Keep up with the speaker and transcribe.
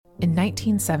In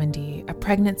 1970, a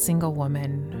pregnant single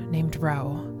woman named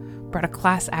Roe brought a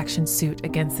class action suit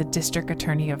against the district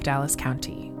attorney of Dallas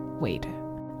County, Wade.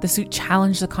 The suit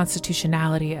challenged the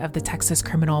constitutionality of the Texas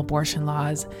criminal abortion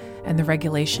laws and the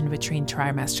regulation between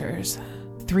trimesters.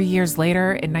 3 years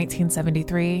later, in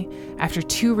 1973, after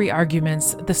 2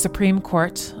 re-arguments, the Supreme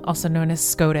Court, also known as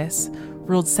SCOTUS,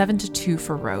 ruled 7-2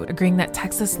 for Roe, agreeing that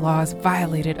Texas laws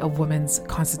violated a woman's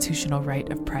constitutional right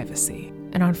of privacy.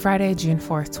 And on Friday, June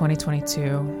 4th,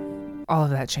 2022, all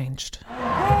of that changed.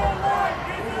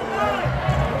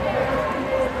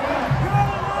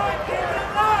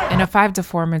 In a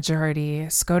 5-4 majority,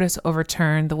 SCOTUS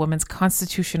overturned the woman's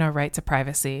constitutional right to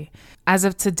privacy. As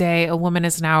of today, a woman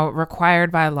is now required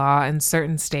by law in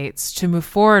certain states to move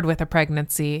forward with a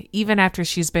pregnancy, even after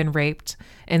she's been raped,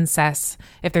 incest,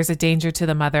 if there's a danger to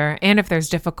the mother, and if there's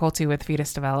difficulty with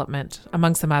fetus development,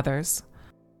 among some others.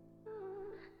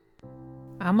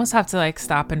 I almost have to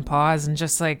stop and pause and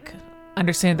just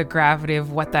understand the gravity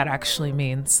of what that actually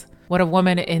means. What a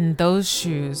woman in those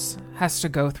shoes has to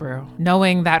go through,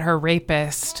 knowing that her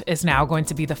rapist is now going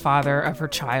to be the father of her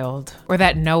child, or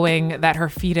that knowing that her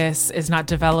fetus is not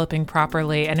developing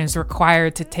properly and is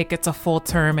required to take it to full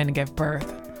term and give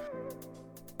birth.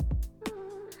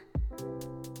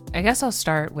 I guess I'll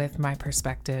start with my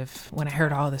perspective when I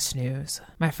heard all this news.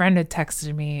 My friend had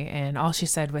texted me and all she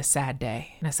said was sad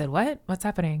day. And I said, what? What's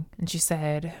happening? And she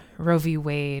said, Roe v.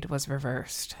 Wade was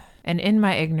reversed. And in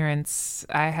my ignorance,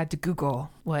 I had to Google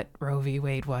what Roe v.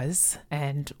 Wade was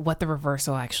and what the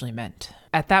reversal actually meant.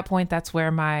 At that point, that's where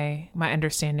my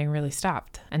understanding really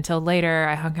stopped. Until later,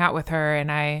 I hung out with her and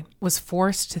I was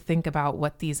forced to think about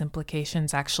what these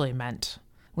implications actually meant.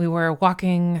 We were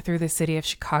walking through the city of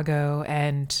Chicago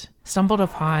and stumbled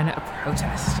upon a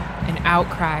protest, an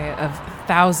outcry of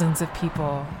thousands of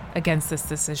people against this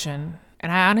decision. And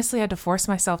I honestly had to force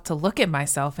myself to look at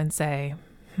myself and say,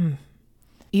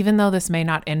 even though this may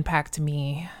not impact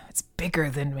me, it's bigger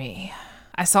than me.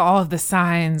 I saw all of the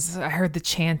signs, I heard the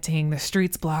chanting, the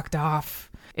streets blocked off.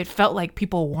 It felt like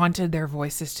people wanted their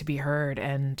voices to be heard,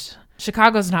 and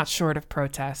Chicago's not short of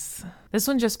protests. This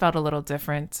one just felt a little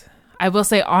different. I will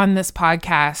say on this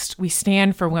podcast, we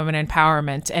stand for women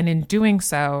empowerment, and in doing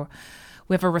so,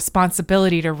 we have a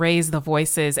responsibility to raise the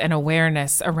voices and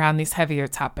awareness around these heavier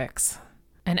topics.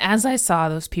 And as I saw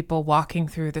those people walking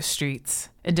through the streets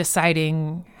and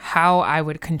deciding how I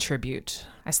would contribute,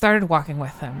 I started walking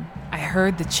with them. I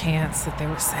heard the chants that they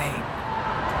were saying.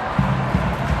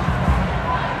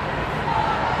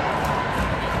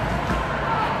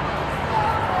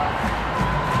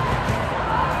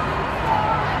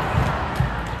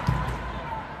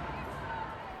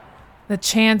 The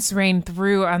chants rained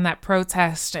through on that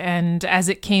protest, and as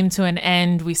it came to an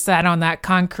end, we sat on that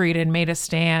concrete and made a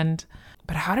stand.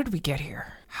 But how did we get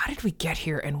here? How did we get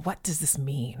here, and what does this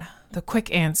mean? The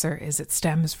quick answer is it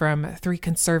stems from 3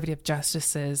 conservative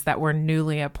justices that were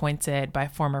newly appointed by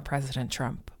former President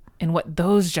Trump. And what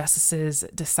those justices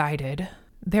decided,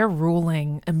 their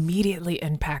ruling immediately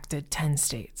impacted 10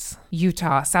 states: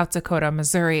 Utah, South Dakota,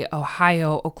 Missouri,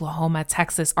 Ohio, Oklahoma,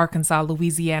 Texas, Arkansas,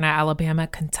 Louisiana, Alabama,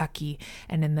 Kentucky,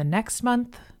 and in the next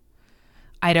month,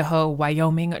 Idaho,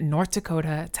 Wyoming, North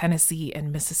Dakota, Tennessee,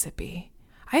 and Mississippi.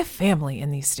 I have family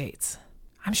in these states.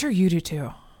 I'm sure you do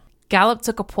too. Gallup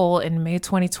took a poll in May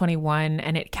 2021,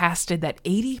 and it casted that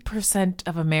 80%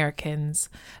 of Americans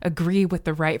agree with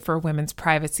the right for women's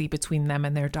privacy between them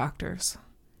and their doctors.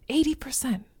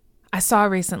 80%. I saw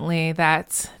recently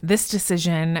that this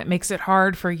decision makes it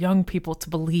hard for young people to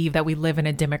believe that we live in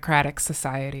a democratic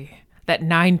society, that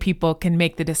 9 people can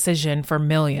make the decision for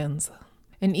millions.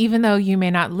 And even though you may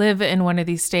not live in one of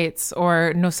these states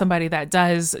or know somebody that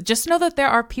does, just know that there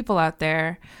are people out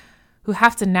there who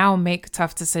have to now make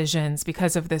tough decisions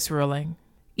because of this ruling.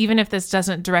 Even if this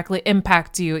doesn't directly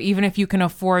impact you, even if you can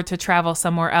afford to travel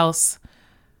somewhere else,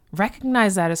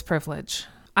 recognize that as privilege.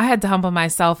 I had to humble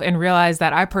myself and realize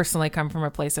that I personally come from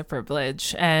a place of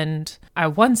privilege. And I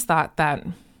once thought that,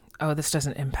 this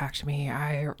doesn't impact me.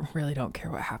 I really don't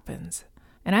care what happens.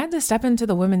 And I had to step into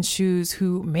the women's shoes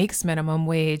who makes minimum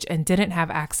wage and didn't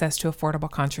have access to affordable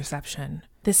contraception.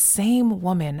 This same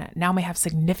woman now may have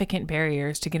significant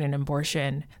barriers to get an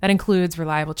abortion. That includes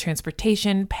reliable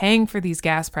transportation, paying for these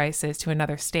gas prices to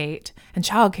another state, and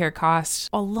childcare costs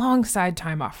alongside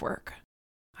time off work.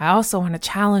 I also want to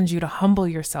challenge you to humble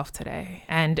yourself today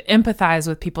and empathize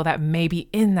with people that may be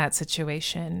in that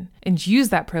situation and use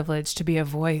that privilege to be a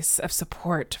voice of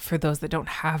support for those that don't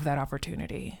have that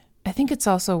opportunity. I think it's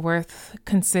also worth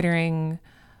considering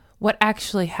what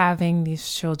actually having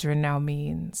these children now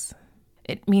means.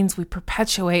 It means we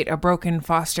perpetuate a broken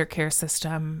foster care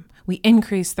system, we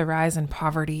increase the rise in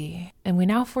poverty, and we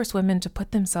now force women to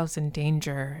put themselves in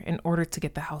danger in order to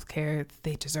get the health care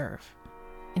they deserve.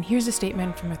 And here's a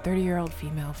statement from a 30-year-old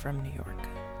female from New York.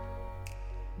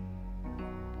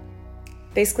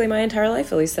 Basically my entire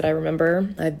life, at least that I remember,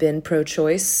 I've been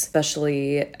pro-choice,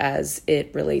 especially as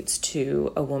it relates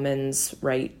to a woman's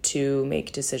right to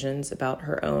make decisions about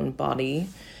her own body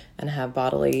and have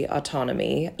bodily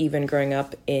autonomy. Even growing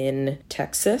up in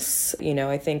Texas,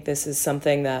 I think this is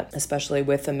something that, especially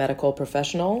with a medical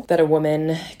professional, that a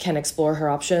woman can explore her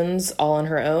options all on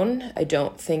her own. I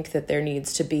don't think that there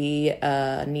needs to be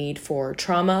a need for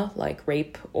trauma like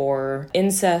rape or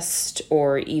incest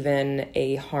or even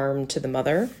a harm to the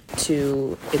mother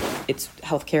to it's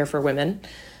healthcare for women.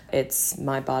 It's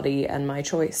my body and my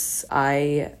choice.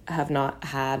 I have not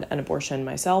had an abortion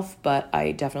myself, but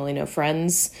I definitely know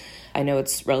friends. I know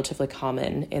it's relatively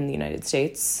common in the United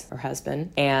States, or has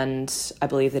been. And I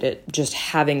believe that it just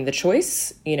having the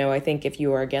choice, I think if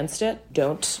you are against it,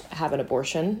 don't have an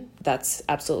abortion. That's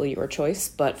absolutely your choice.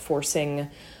 But forcing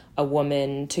a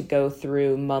woman to go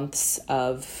through months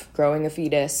of growing a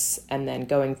fetus and then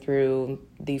going through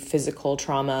the physical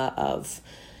trauma of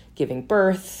giving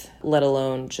birth, let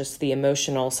alone just the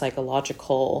emotional,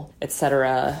 psychological,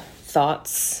 etc.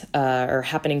 thoughts or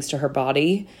happenings to her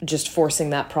body, just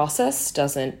forcing that process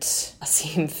doesn't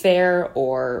seem fair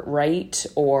or right.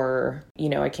 Or,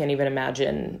 I can't even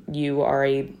imagine you are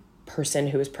a person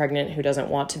who is pregnant who doesn't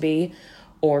want to be,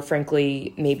 or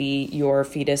frankly, maybe your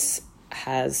fetus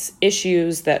has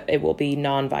issues that it will be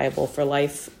non-viable for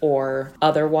life or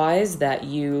otherwise, that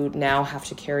you now have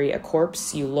to carry a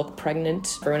corpse. You look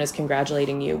pregnant. Everyone is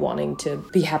congratulating you, wanting to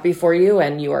be happy for you,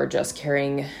 and you are just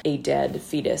carrying a dead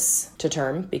fetus to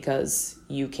term because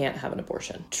you can't have an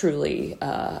abortion. Truly,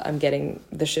 I'm getting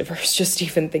the shivers just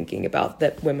even thinking about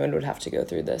that women would have to go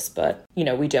through this. But,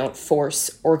 we don't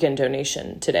force organ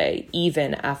donation today,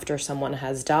 even after someone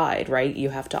has died, right? You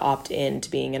have to opt in to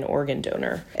being an organ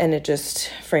donor. And it just,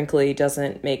 frankly,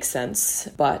 doesn't make sense.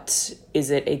 But is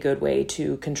it a good way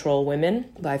to control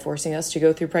women by forcing us to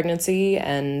go through pregnancy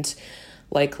and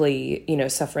likely,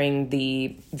 suffering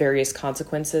the various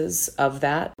consequences of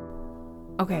that?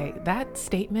 Okay, that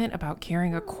statement about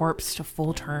carrying a corpse to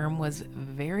full term was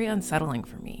very unsettling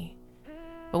for me.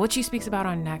 But what she speaks about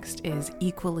on Next is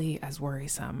equally as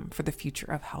worrisome for the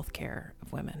future of healthcare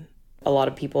of women. A lot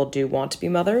of people do want to be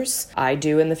mothers. I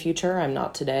do in the future. I'm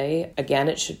not today. Again,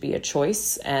 it should be a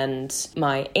choice. And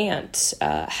my aunt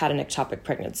had an ectopic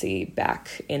pregnancy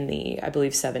back in the, I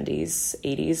believe, 70s,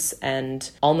 80s, and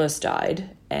almost died.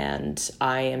 And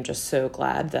I am just so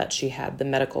glad that she had the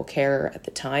medical care at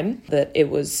the time, that it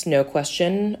was no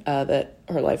question that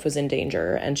her life was in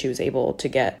danger and she was able to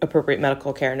get appropriate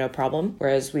medical care, no problem.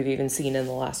 Whereas we've even seen in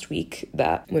the last week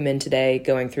that women today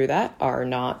going through that are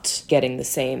not getting the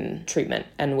same treatment,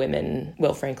 and women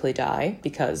will frankly die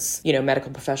because,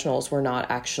 medical professionals were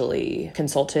not actually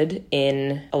consulted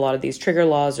in a lot of these trigger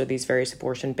laws or these various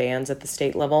abortion bans at the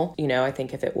state level. I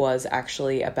think if it was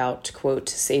actually about, quote,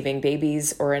 saving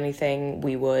babies or anything,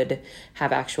 we would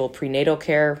have actual prenatal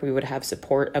care. We would have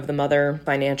support of the mother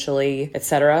financially,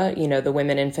 etc. The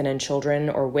Women, Infant, and Children,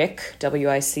 or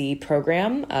WIC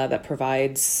program that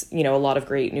provides, a lot of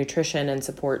great nutrition and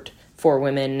support for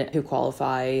women who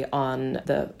qualify on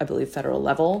the, I believe, federal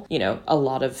level. A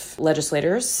lot of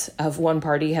legislators of one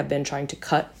party have been trying to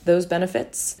cut those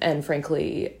benefits. And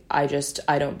frankly, I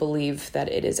don't believe that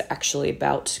it is actually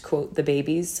about, quote, the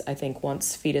babies. I think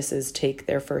once fetuses take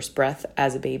their first breath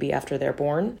as a baby after they're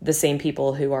born, the same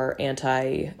people who are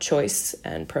anti-choice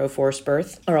and pro-forced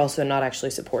birth are also not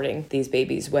actually supporting these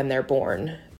babies when they're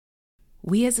born.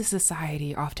 We as a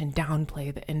society often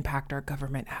downplay the impact our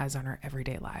government has on our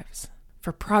everyday lives.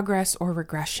 For progress or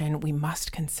regression, we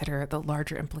must consider the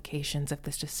larger implications of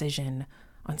this decision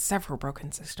on several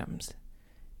broken systems.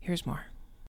 Here's more.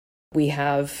 We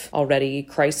have already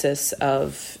crisis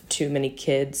of too many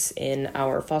kids in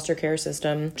our foster care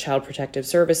system, child protective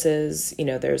services.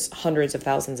 There's hundreds of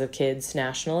thousands of kids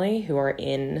nationally who are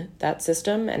in that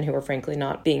system and who are frankly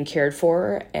not being cared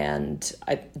for. And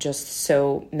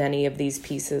so many of these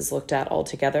pieces looked at all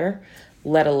together,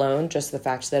 let alone just the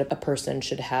fact that a person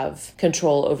should have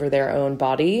control over their own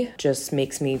body, just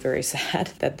makes me very sad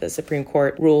that the Supreme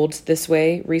Court ruled this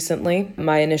way recently.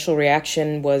 My initial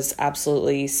reaction was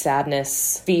absolutely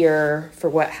sadness, fear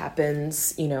for what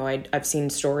happens. I've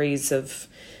seen stories of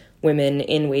women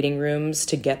in waiting rooms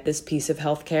to get this piece of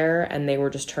healthcare, and they were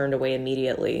just turned away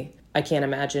immediately. I can't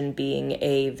imagine being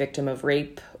a victim of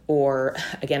rape or,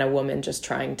 again, a woman just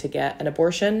trying to get an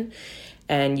abortion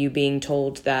and you being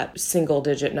told that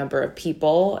single-digit number of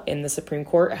people in the Supreme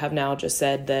Court have now just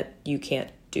said that you can't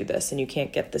do this and you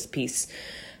can't get this piece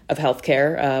of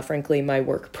healthcare. Frankly, my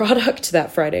work product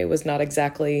that Friday was not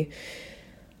exactly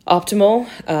optimal.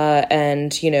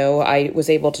 And, I was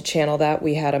able to channel that.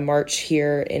 We had a march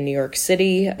here in New York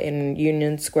City in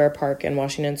Union Square Park and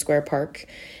Washington Square Park.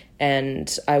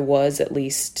 And I at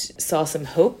least saw some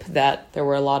hope that there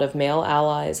were a lot of male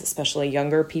allies, especially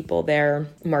younger people there,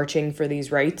 marching for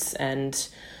these rights. And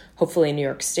hopefully in New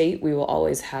York State, we will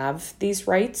always have these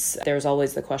rights. There's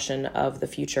always the question of the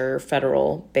future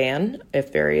federal ban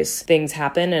if various things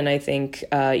happen. And I think,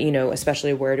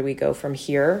 especially where do we go from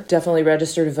here? Definitely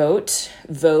register to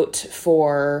vote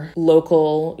for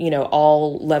local,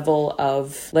 all level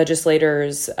of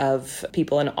legislators, of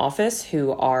people in office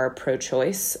who are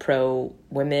pro-choice,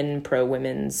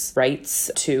 pro-women's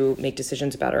rights to make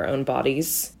decisions about our own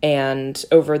bodies. And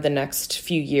over the next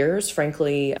few years,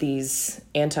 frankly, these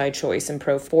anti-choice and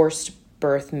pro-forced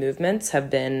birth movements have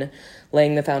been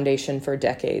laying the foundation for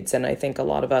decades. And I think a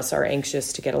lot of us are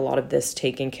anxious to get a lot of this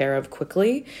taken care of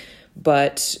quickly.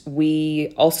 But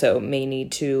we also may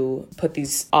need to put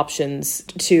these options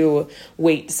to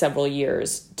wait several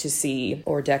years to see,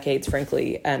 or decades,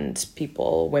 frankly, and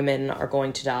women are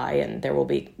going to die, and there will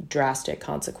be drastic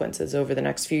consequences over the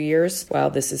next few years. While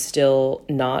this is still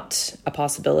not a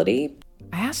possibility.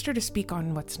 I asked her to speak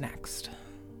on what's next.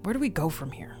 Where do we go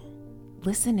from here?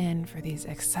 Listen in for these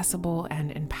accessible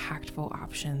and impactful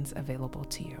options available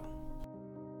to you.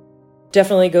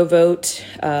 Definitely go vote.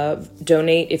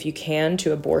 Donate if you can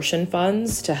to abortion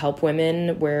funds to help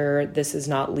women where this is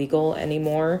not legal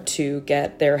anymore to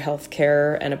get their health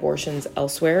care and abortions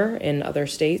elsewhere in other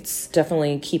states.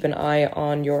 Definitely keep an eye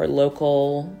on your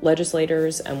local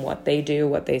legislators and what they do,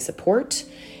 what they support,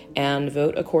 and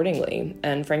vote accordingly.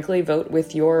 And frankly, vote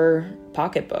with your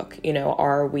pocketbook.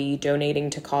 Are we donating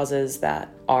to causes that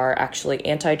are actually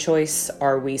anti-choice?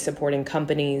 Are we supporting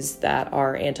companies that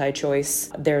are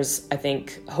anti-choice? There's, I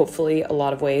think, hopefully a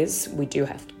lot of ways. We do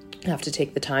have to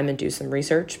take the time and do some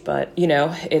research, but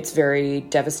it's very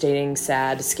devastating,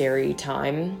 sad, scary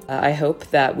time. I hope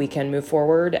that we can move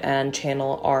forward and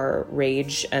channel our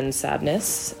rage and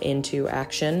sadness into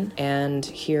action. And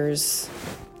here's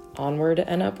onward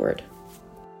and upward.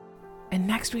 And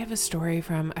next we have a story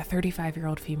from a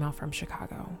 35-year-old female from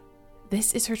Chicago.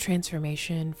 This is her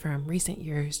transformation from recent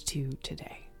years to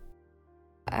today.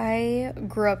 I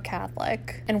grew up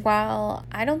Catholic, and while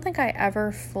I don't think I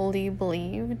ever fully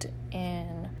believed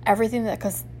in everything that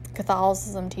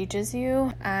Catholicism teaches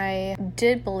you, I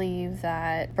did believe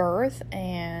that birth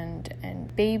and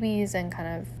babies and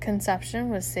kind of conception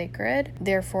was sacred.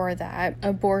 Therefore, that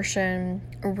abortion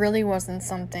really wasn't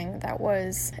something that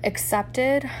was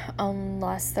accepted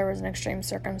unless there was an extreme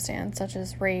circumstance such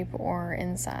as rape or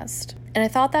incest. And I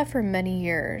thought that for many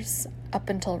years, up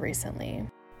until recently.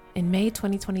 In May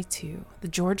 2022, the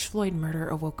George Floyd murder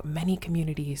awoke many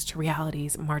communities to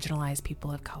realities marginalized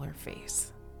people of color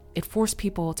face. It forced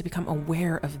people to become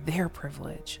aware of their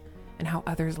privilege and how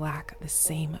others lack the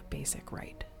same basic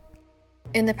right.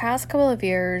 In the past couple of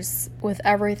years, with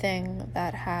everything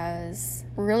that has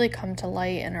really come to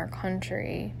light in our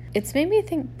country, it's made me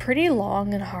think pretty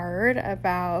long and hard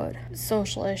about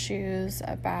social issues,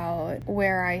 about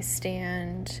where I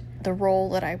stand, the role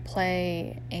that I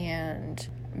play, and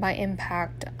my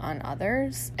impact on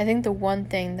others. I think the one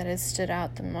thing that has stood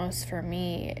out the most for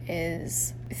me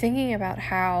is thinking about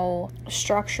how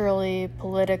structurally,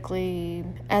 politically,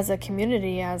 as a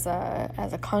community, as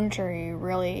a country,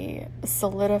 really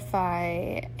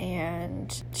solidify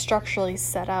and structurally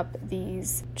set up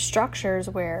these structures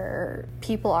where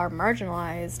people are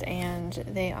marginalized and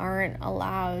they aren't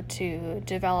allowed to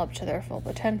develop to their full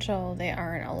potential. They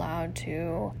aren't allowed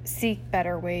to seek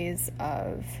better ways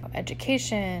of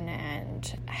education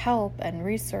and help and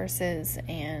resources,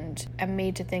 and I'm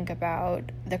made to think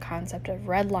about the concept of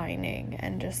redlining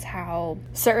and just how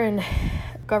certain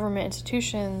government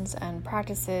institutions and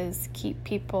practices keep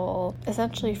people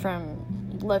essentially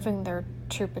from living their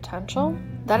true potential.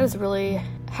 That has really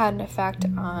had an effect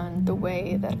on the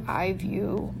way that I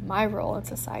view my role in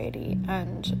society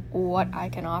and what I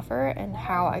can offer and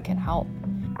how I can help.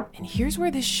 And here's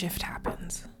where this shift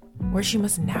happens, where she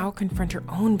must now confront her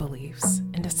own beliefs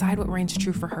and decide what reigns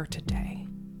true for her today.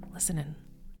 Listen in.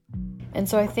 And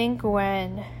so I think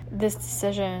when this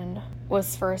decision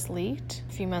was first leaked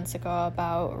a few months ago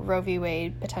about Roe v.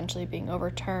 Wade potentially being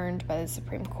overturned by the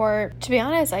Supreme Court, to be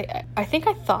honest, I think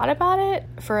I thought about it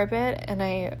for a bit and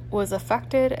I was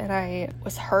affected and I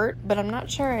was hurt, but I'm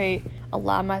not sure I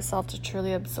allowed myself to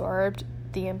truly absorb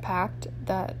the impact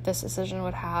that this decision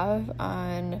would have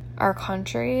on our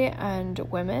country and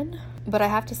women. But I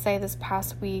have to say, this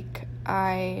past week,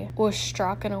 I was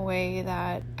struck in a way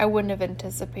that I wouldn't have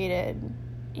anticipated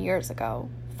years ago.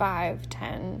 5,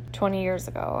 10, 20 years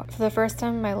ago. For the first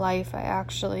time in my life, I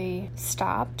actually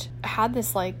stopped. I had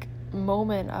this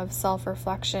moment of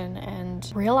self-reflection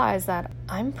and realized that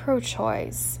I'm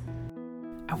pro-choice.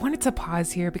 I wanted to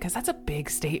pause here because that's a big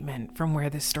statement from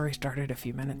where this story started a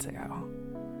few minutes ago.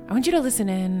 I want you to listen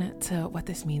in to what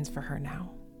this means for her now.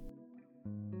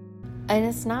 And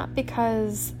it's not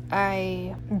because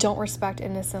I don't respect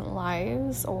innocent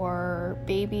lives or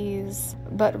babies,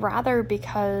 but rather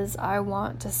because I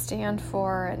want to stand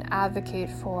for and advocate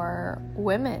for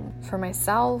women, for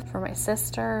myself, for my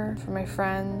sister, for my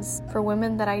friends, for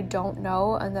women that I don't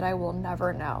know and that I will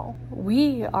never know.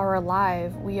 We are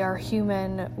alive, we are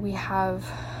human, we have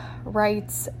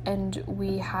rights and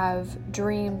we have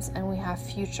dreams and we have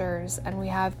futures and we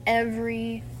have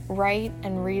every right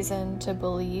and reason to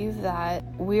believe that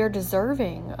we are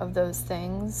deserving of those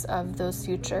things, of those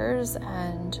futures.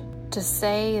 And to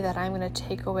say that I'm going to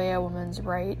take away a woman's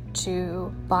right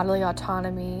to bodily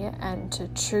autonomy and to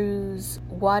choose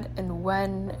what and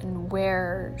when and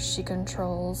where she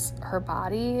controls her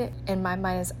body, in my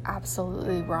mind, is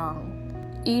absolutely wrong.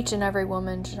 Each and every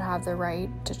woman should have the right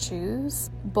to choose,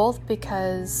 both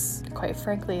because, quite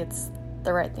frankly, it's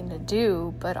the right thing to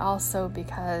do, but also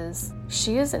because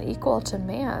she isn't equal to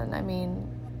man. I mean,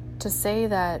 to say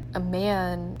that a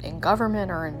man in government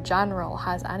or in general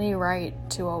has any right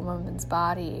to a woman's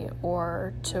body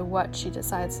or to what she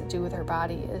decides to do with her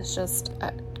body is just,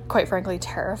 quite frankly,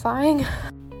 terrifying.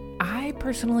 I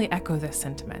personally echo this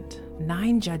sentiment.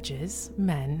 9 judges,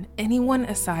 men, anyone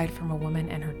aside from a woman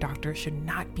and her doctor should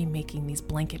not be making these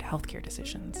blanket healthcare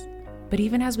decisions. But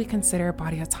even as we consider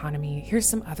body autonomy, here's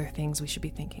some other things we should be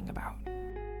thinking about.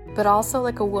 But also,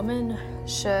 a woman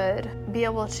should be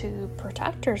able to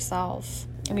protect herself.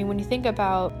 I mean, when you think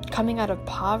about coming out of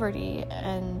poverty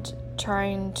and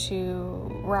trying to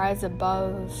rise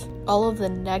above all of the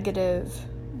negative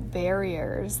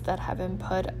barriers that have been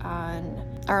put on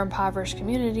our impoverished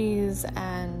communities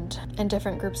and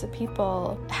different groups of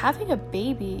people, having a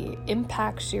baby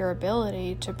impacts your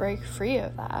ability to break free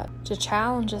of that, to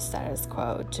challenge the status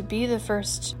quo, to be the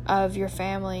first of your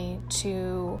family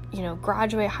to,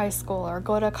 graduate high school or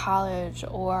go to college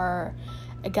or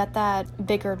get that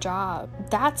bigger job.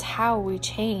 That's how we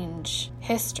change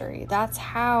history. That's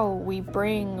how we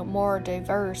bring more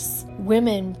diverse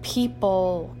women,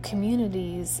 people,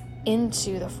 communities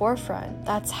into the forefront.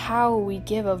 That's how we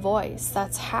give a voice.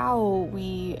 That's how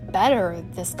we better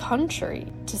this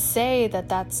country. To say that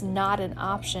that's not an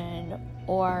option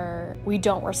or we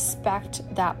don't respect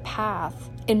that path,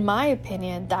 in my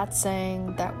opinion, that's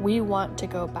saying that we want to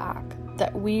go back,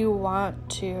 that we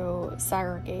want to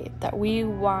segregate, that we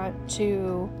want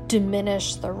to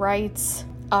diminish the rights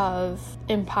of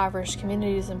impoverished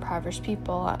communities, impoverished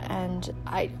people, and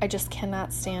I just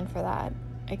cannot stand for that.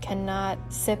 I cannot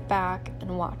sit back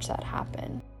and watch that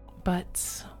happen.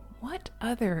 But what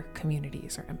other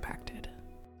communities are impacted?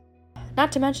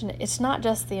 Not to mention, it's not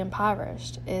just the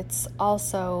impoverished. It's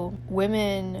also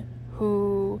women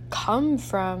who come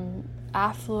from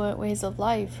affluent ways of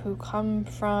life, who come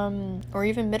from, or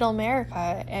even middle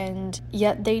America, and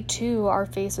yet they too are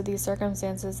faced with these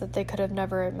circumstances that they could have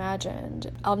never imagined.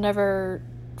 I'll never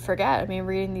forget,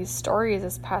 reading these stories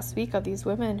this past week of these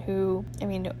women who,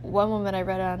 one woman I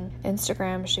read on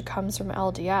Instagram, she comes from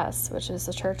LDS, which is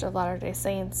the Church of Latter-day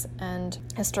Saints, and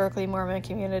historically Mormon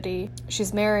community.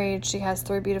 She's married, she has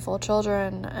 3 beautiful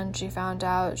children, and she found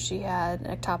out she had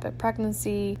an ectopic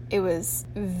pregnancy. It was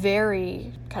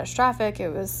very catastrophic. It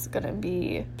was going to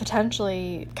be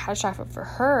potentially catastrophic for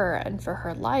her and for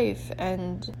her life,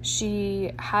 and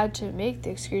she had to make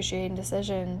the excruciating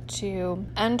decision to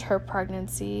end her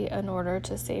pregnancy in order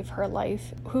to save her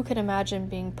life. Who could imagine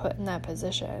being put in that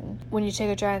position? When you take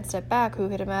a giant step back, who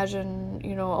could imagine,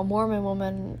 a Mormon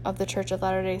woman of the Church of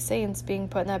Latter-day Saints being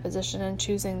put in that position and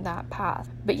choosing that path?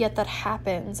 But yet that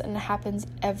happens, and it happens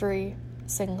every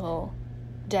single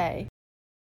day.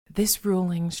 This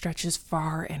ruling stretches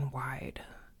far and wide.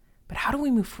 But how do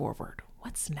we move forward?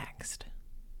 What's next?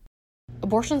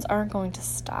 Abortions aren't going to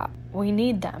stop. We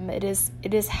need them. It is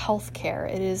healthcare.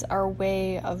 It is our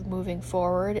way of moving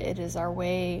forward. It is our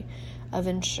way of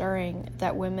ensuring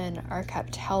that women are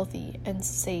kept healthy and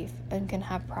safe and can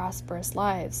have prosperous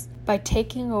lives. By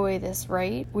taking away this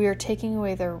right, we are taking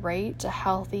away their right to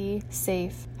healthy,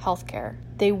 safe healthcare.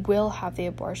 They will have the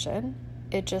abortion.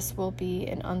 It just will be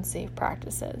in unsafe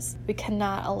practices. We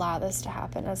cannot allow this to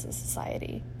happen as a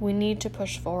society. We need to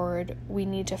push forward. We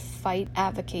need to fight,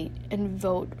 advocate, and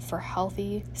vote for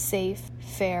healthy, safe,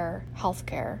 fair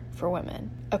healthcare for women.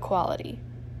 Equality.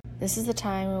 This is the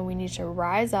time when we need to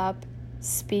rise up,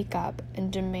 speak up,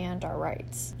 and demand our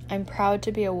rights. I'm proud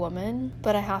to be a woman,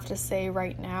 but I have to say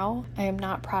right now, I am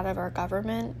not proud of our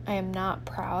government. I am not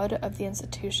proud of the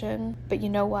institution. But you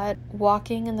know what?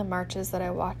 Walking in the marches that I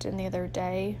walked in the other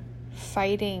day,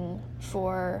 fighting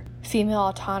for female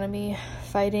autonomy,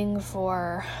 fighting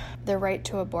for the right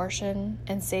to abortion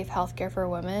and safe healthcare for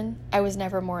women, I was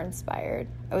never more inspired.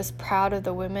 I was proud of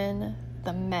the women,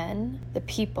 the men, the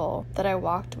people that I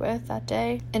walked with that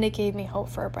day, and it gave me hope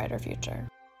for a brighter future.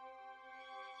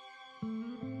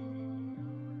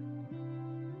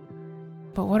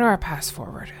 But what are our paths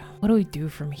forward? What do we do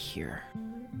from here?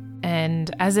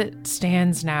 And as it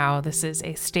stands now, this is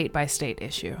a state-by-state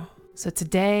issue. So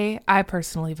today, I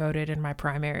personally voted in my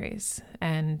primaries,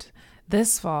 and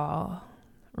this fall,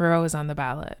 Roe is on the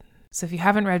ballot. So if you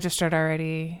haven't registered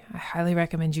already, I highly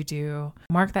recommend you do.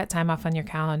 Mark that time off on your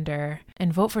calendar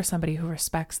and vote for somebody who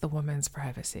respects the woman's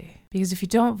privacy. Because if you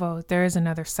don't vote, there is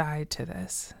another side to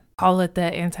this. Call it the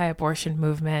anti-abortion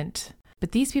movement.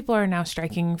 But these people are now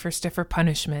striking for stiffer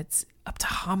punishments, up to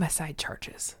homicide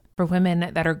charges, for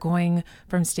women that are going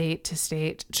from state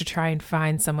to try and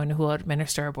find someone who will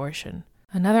administer abortion.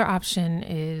 Another option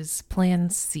is Plan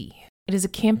C. It is a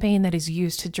campaign that is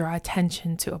used to draw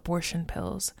attention to abortion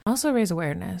pills, also raise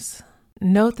awareness.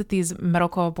 Note that these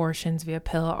medical abortions via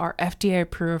pill are FDA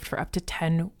approved for up to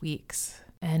 10 weeks.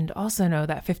 And also know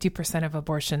that 50% of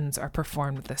abortions are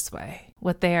performed this way.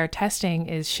 What they are testing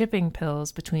is shipping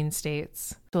pills between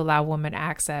states to allow women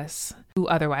access who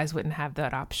otherwise wouldn't have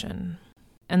that option.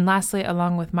 And lastly,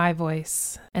 along with my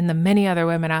voice and the many other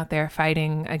women out there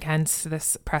fighting against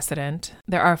this precedent,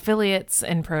 there are affiliates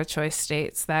in pro-choice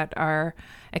states that are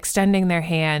extending their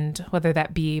hand, whether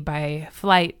that be by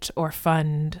flight or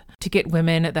fund, to get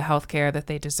women the health care that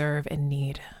they deserve and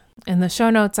need. In the show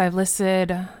notes, I've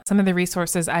listed some of the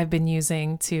resources I've been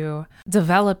using to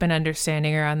develop an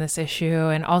understanding around this issue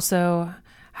and also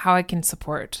how I can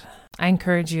support. I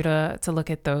encourage you to look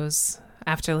at those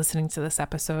after listening to this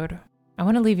episode. I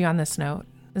want to leave you on this note,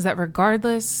 is that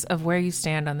regardless of where you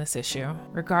stand on this issue,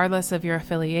 regardless of your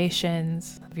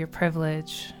affiliations, of your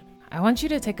privilege, I want you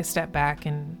to take a step back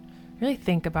and really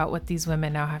think about what these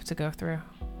women now have to go through.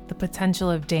 The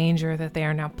potential of danger that they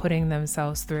are now putting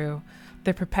themselves through,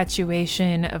 the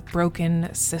perpetuation of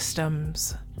broken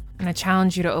systems. And I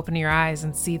challenge you to open your eyes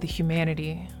and see the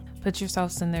humanity. Put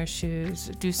yourselves in their shoes,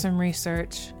 do some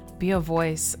research, be a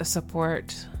voice, a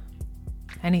support,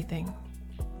 anything.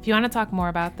 If you want to talk more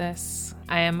about this,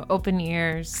 I am open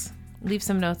ears. Leave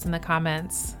some notes in the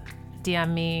comments.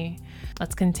 DM me.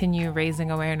 Let's continue raising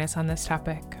awareness on this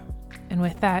topic. And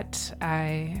with that,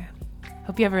 I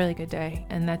hope you have a really good day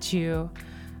and that you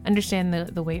understand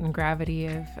the weight and gravity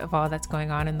of all that's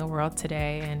going on in the world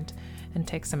today and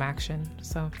take some action.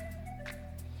 So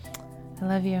I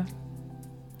love you.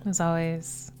 As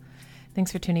always,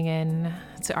 thanks for tuning in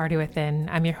to Already Within.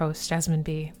 I'm your host, Jasmine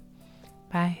B.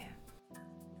 Bye.